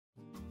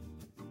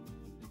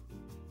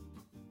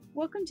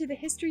Welcome to the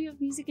History of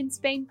Music in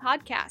Spain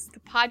podcast, the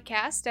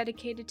podcast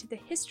dedicated to the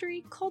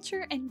history,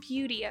 culture, and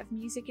beauty of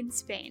music in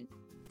Spain.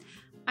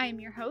 I am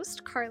your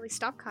host, Carly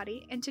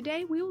Stopcotti, and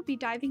today we will be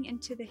diving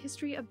into the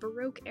history of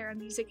Baroque-era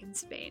music in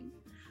Spain.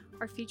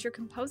 Our feature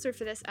composer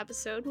for this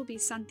episode will be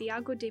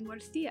Santiago de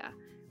Murcia.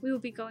 We will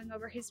be going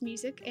over his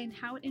music and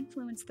how it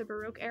influenced the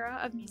Baroque era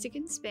of music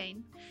in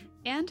Spain,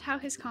 and how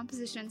his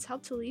compositions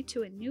helped to lead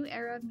to a new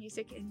era of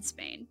music in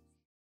Spain.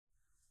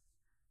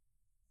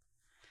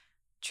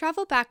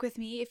 Travel back with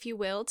me, if you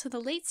will, to the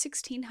late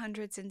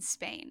 1600s in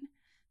Spain.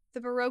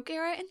 The Baroque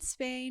era in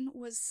Spain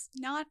was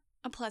not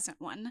a pleasant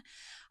one.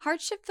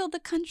 Hardship filled the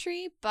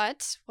country,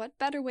 but what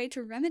better way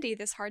to remedy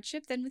this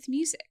hardship than with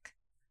music?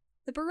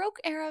 The Baroque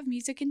era of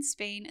music in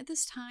Spain at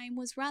this time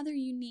was rather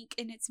unique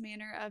in its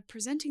manner of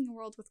presenting the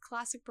world with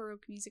classic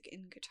Baroque music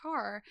in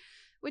guitar,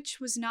 which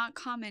was not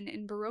common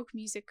in Baroque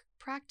music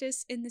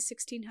practice in the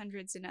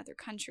 1600s in other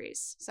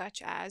countries,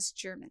 such as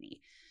Germany.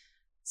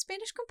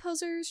 Spanish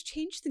composers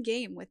changed the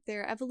game with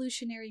their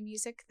evolutionary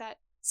music that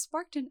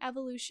sparked an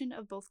evolution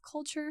of both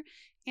culture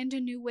and a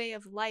new way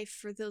of life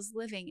for those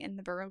living in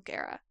the Baroque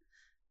era.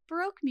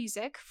 Baroque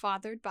music,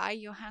 fathered by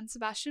Johann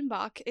Sebastian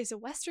Bach, is a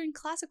Western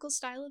classical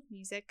style of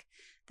music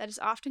that is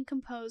often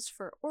composed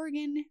for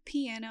organ,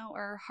 piano,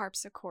 or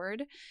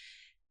harpsichord.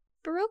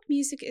 Baroque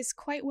music is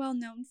quite well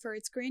known for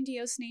its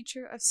grandiose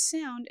nature of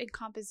sound and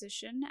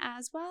composition,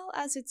 as well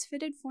as its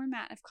fitted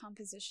format of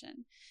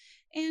composition.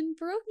 And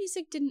Baroque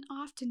music didn't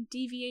often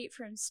deviate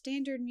from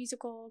standard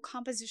musical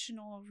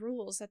compositional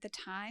rules at the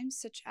time,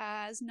 such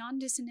as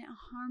non-dissonant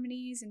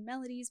harmonies and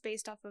melodies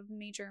based off of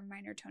major and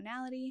minor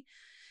tonality,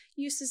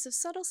 uses of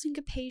subtle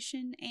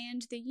syncopation,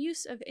 and the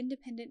use of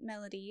independent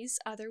melodies,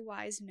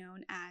 otherwise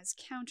known as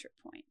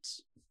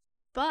counterpoint.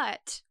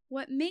 But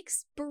what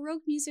makes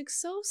Baroque music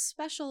so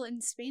special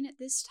in Spain at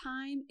this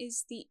time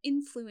is the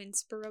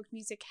influence Baroque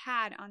music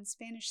had on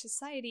Spanish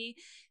society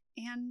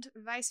and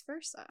vice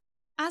versa.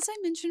 As I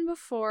mentioned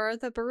before,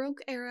 the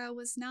Baroque era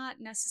was not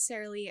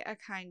necessarily a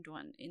kind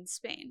one in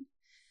Spain.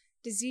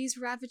 Disease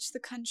ravaged the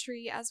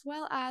country as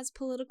well as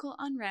political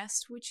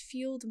unrest, which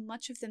fueled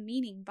much of the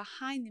meaning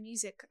behind the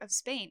music of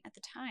Spain at the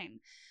time.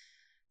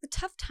 The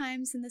tough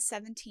times in the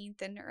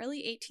 17th and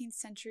early 18th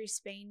century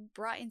Spain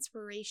brought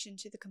inspiration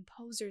to the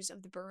composers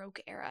of the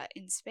Baroque era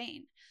in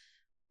Spain.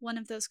 One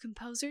of those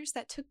composers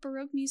that took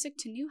Baroque music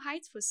to new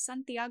heights was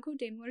Santiago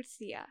de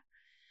Murcia.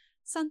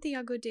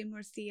 Santiago de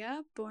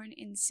Murcia, born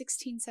in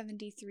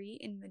 1673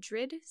 in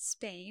Madrid,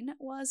 Spain,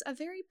 was a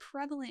very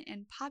prevalent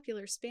and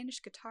popular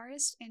Spanish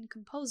guitarist and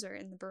composer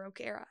in the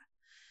Baroque era.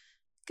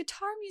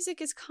 Guitar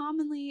music is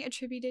commonly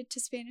attributed to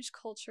Spanish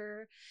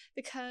culture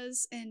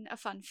because, in a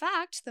fun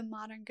fact, the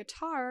modern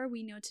guitar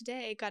we know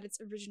today got its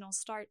original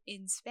start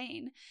in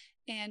Spain.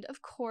 And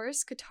of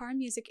course, guitar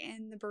music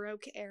in the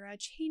Baroque era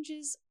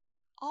changes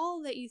all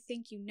that you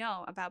think you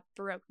know about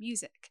Baroque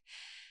music,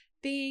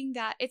 being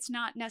that it's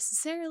not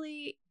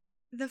necessarily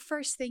the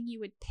first thing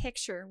you would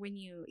picture when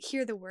you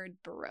hear the word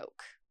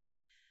Baroque.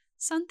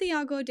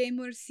 Santiago de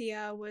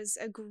Murcia was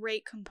a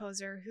great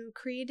composer who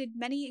created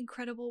many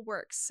incredible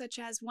works, such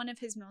as one of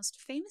his most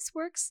famous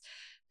works,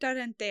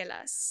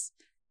 Tarantelas.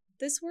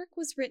 This work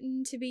was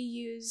written to be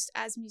used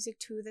as music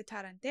to the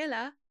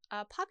tarantela,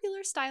 a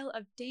popular style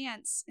of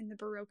dance in the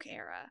Baroque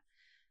era.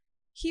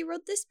 He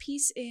wrote this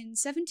piece in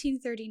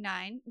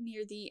 1739,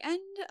 near the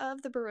end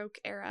of the Baroque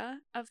era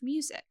of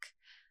music.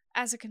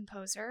 As a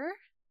composer,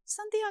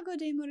 Santiago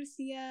de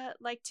Murcia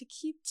liked to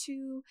keep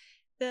to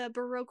the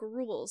Baroque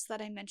rules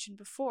that I mentioned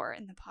before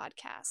in the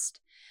podcast.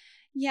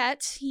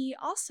 Yet, he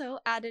also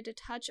added a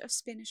touch of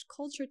Spanish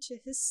culture to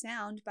his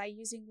sound by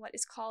using what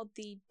is called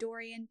the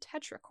Dorian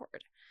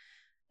tetrachord.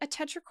 A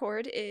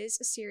tetrachord is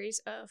a series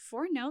of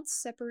 4 notes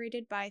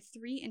separated by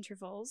 3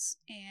 intervals,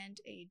 and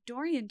a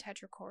Dorian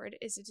tetrachord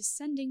is a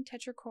descending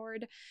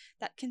tetrachord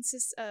that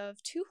consists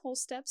of 2 whole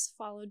steps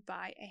followed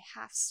by a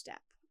half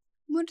step.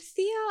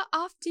 Murcia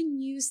often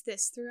used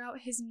this throughout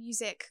his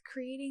music,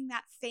 creating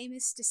that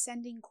famous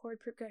descending chord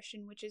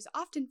progression which is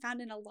often found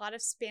in a lot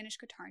of Spanish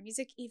guitar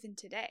music even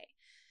today.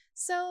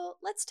 So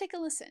let's take a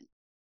listen.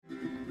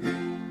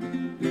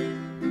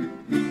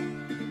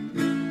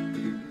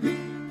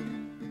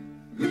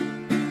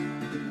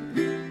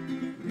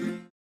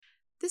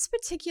 This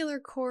particular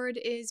chord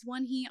is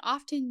one he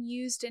often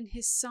used in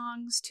his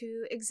songs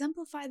to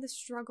exemplify the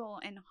struggle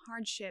and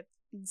hardship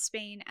in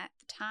Spain at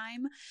the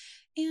time,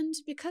 and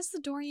because the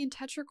Dorian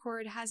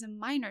tetrachord has a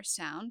minor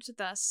sound,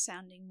 thus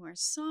sounding more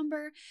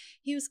somber,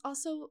 he was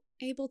also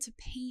able to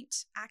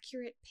paint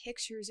accurate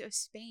pictures of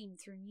Spain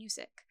through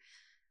music.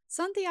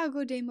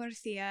 Santiago de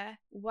Murcia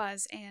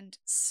was and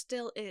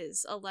still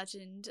is a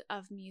legend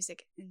of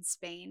music in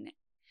Spain,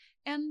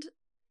 and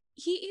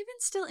he even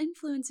still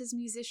influences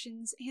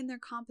musicians and their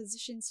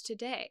compositions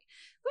today,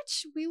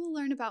 which we will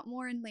learn about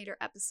more in later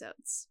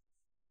episodes.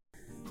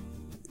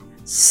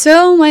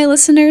 So, my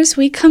listeners,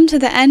 we come to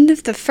the end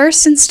of the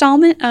first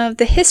installment of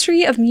the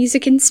History of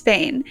Music in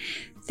Spain.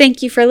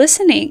 Thank you for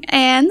listening,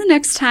 and the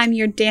next time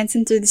you're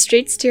dancing through the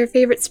streets to your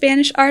favorite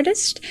Spanish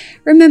artist,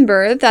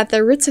 remember that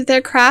the roots of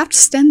their craft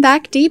stem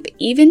back deep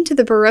even to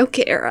the Baroque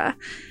era.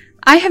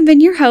 I have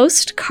been your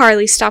host,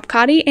 Carly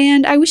Stopcotti,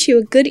 and I wish you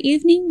a good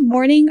evening,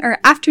 morning, or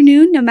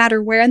afternoon no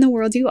matter where in the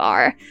world you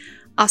are.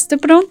 Hasta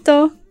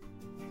pronto!